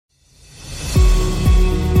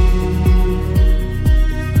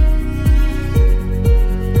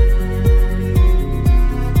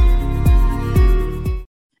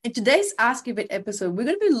In today's Ask Yvette episode, we're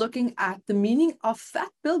going to be looking at the meaning of fat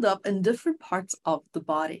buildup in different parts of the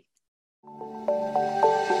body.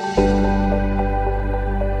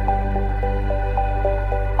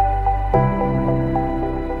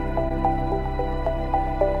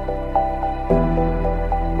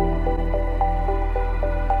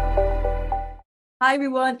 Hi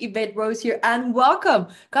everyone, Yvette Rose here and welcome.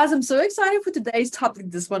 Guys, I'm so excited for today's topic.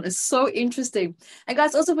 This one is so interesting. And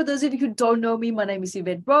guys, also for those of you who don't know me, my name is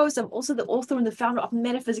Yvette Rose. I'm also the author and the founder of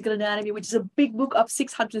Metaphysical Anatomy, which is a big book of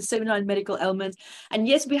 679 medical ailments. And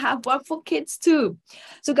yes, we have one for kids too.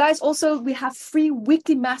 So guys, also we have free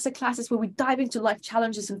weekly master classes where we dive into life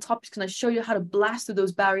challenges and topics and I show you how to blast through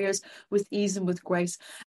those barriers with ease and with grace.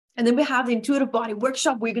 And then we have the Intuitive Body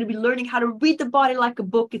Workshop where you're going to be learning how to read the body like a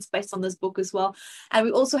book. It's based on this book as well. And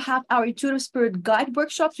we also have our Intuitive Spirit Guide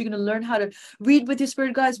Workshops. You're going to learn how to read with your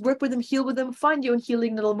spirit guides, work with them, heal with them, find your own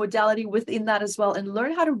healing little modality within that as well, and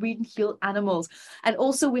learn how to read and heal animals. And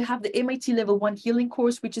also we have the MAT Level 1 Healing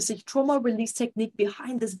Course, which is a trauma release technique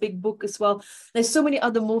behind this big book as well. There's so many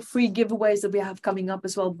other more free giveaways that we have coming up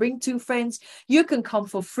as well. Bring 2 friends. You can come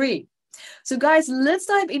for free. So guys, let's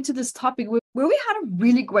dive into this topic where we had a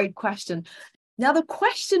really great question. Now, the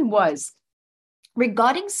question was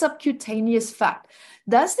regarding subcutaneous fat.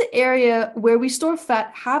 Does the area where we store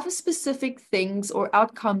fat have a specific things or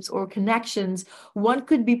outcomes or connections one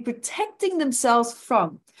could be protecting themselves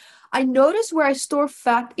from? I notice where I store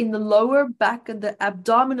fat in the lower back and the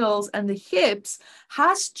abdominals and the hips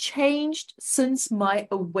has changed since my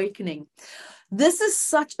awakening. This is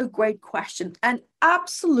such a great question. And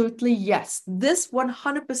absolutely, yes, this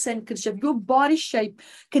 100% can shift. Your body shape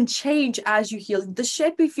can change as you heal. The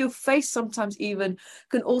shape of your face sometimes even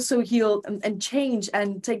can also heal and change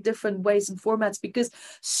and take different ways and formats because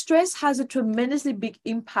stress has a tremendously big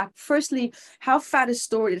impact. Firstly, how fat is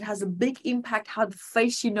stored, it has a big impact how the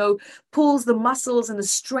face, pulls the muscles and the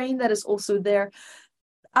strain that is also there.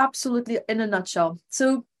 Absolutely, in a nutshell.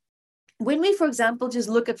 So when we, for example, just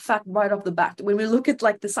look at fat right off the bat, when we look at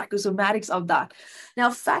like the psychosomatics of that,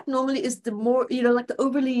 now fat normally is the more, like the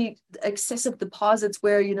overly excessive deposits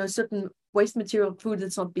where, certain waste material food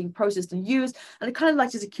that's not being processed and used, and it kind of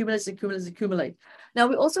like just accumulate. Now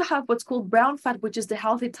we also have what's called brown fat, which is the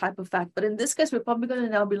healthy type of fat. But in this case, we're probably going to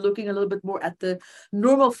now be looking a little bit more at the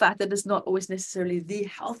normal fat that is not always necessarily the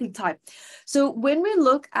healthy type. So when we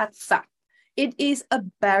look at fat, it is a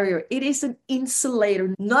barrier. It is an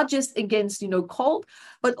insulator, not just against, cold,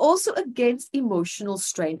 but also against emotional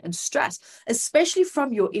strain and stress, especially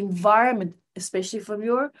from your environment, especially from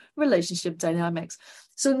your relationship dynamics.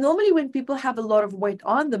 So normally when people have a lot of weight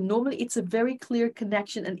on them, normally it's a very clear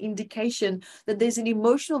connection and indication that there's an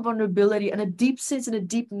emotional vulnerability and a deep sense and a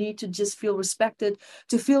deep need to just feel respected,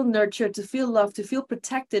 to feel nurtured, to feel loved, to feel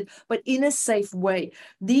protected, but in a safe way.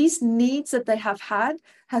 These needs that they have had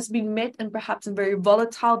has been met and perhaps in very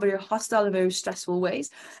volatile, very hostile, and very stressful ways.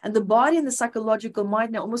 And the body and the psychological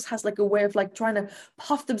mind now almost has like a way of like trying to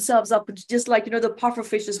puff themselves up, just like, the puffer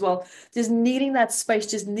fish as well, just needing that space,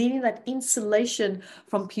 just needing that insulation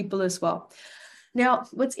from people as well. Now,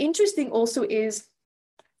 what's interesting also is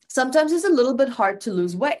sometimes it's a little bit hard to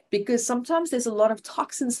lose weight because sometimes there's a lot of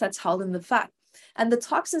toxins that's held in the fat. And the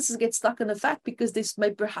toxins get stuck in the fat because there's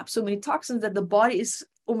maybe perhaps so many toxins that the body is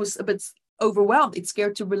almost a bit overwhelmed. It's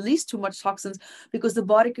scared to release too much toxins because the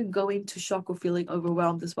body can go into shock or feeling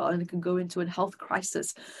overwhelmed as well, and it can go into a health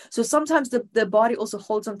crisis. So sometimes the body also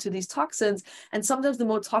holds on to these toxins, and sometimes the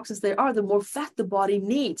more toxins there are, the more fat the body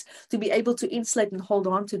needs to be able to insulate and hold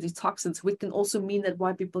on to these toxins, which can also mean that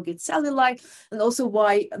why people get cellulite, and also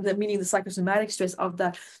why, meaning the psychosomatic stress of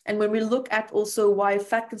that. And when we look at also why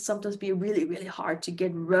fat can sometimes be really, really hard to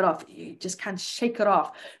get rid of, you just can't shake it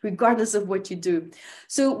off, regardless of what you do.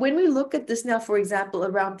 So when we look at this now, for example,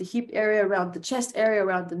 around the hip area, around the chest area,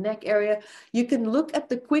 around the neck area, you can look at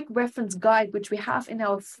the quick reference guide, which we have in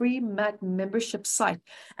our free MAT membership site.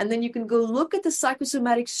 And then you can go look at the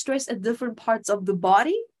psychosomatic stress at different parts of the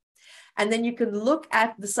body. And then you can look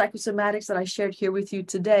at the psychosomatics that I shared here with you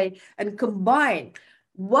today and combine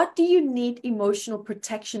what do you need emotional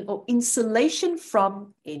protection or insulation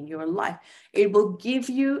from in your life. It will give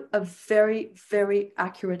you a very, very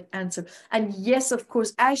accurate answer. And yes, of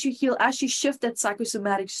course, as you heal, as you shift that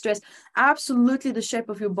psychosomatic stress, absolutely the shape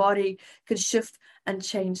of your body can shift and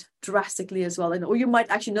change drastically as well. And or you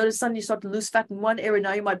might actually notice suddenly you start to lose fat in one area.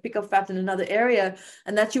 Now you might pick up fat in another area.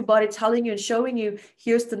 And that's your body telling you and showing you,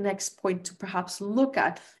 here's the next point to perhaps look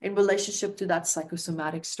at in relationship to that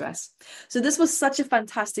psychosomatic stress. So this was such a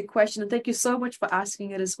fantastic question. And thank you so much for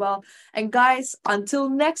asking it as well. And guys, until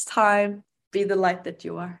next time, be the light that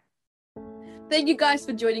you are. Thank you guys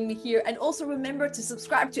for joining me here. And also remember to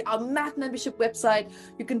subscribe to our math membership website.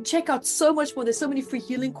 You can check out so much more. There's so many free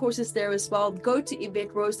healing courses there as well. Go to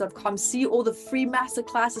YvetteRose.com, see all the free master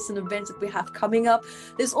classes and events that we have coming up.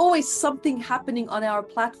 There's always something happening on our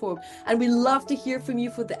platform. And we love to hear from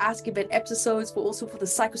you for the Ask Yvette episodes, also for the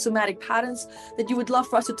psychosomatic patterns that you would love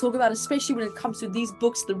for us to talk about, especially when it comes to these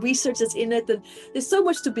books, the research that's in it. And there's so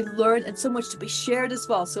much to be learned and so much to be shared as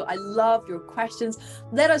well. So I love your questions.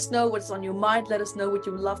 Let us know what's on your mind. Let us know what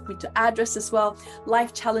you would love me to address as well.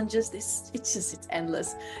 Life challenges, it's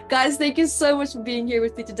endless. Guys, thank you so much for being here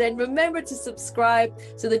with me today. And remember to subscribe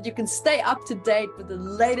so that you can stay up to date with the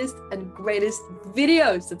latest and greatest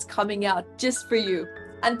videos that's coming out just for you.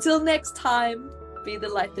 Until next time, be the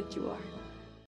light that you are.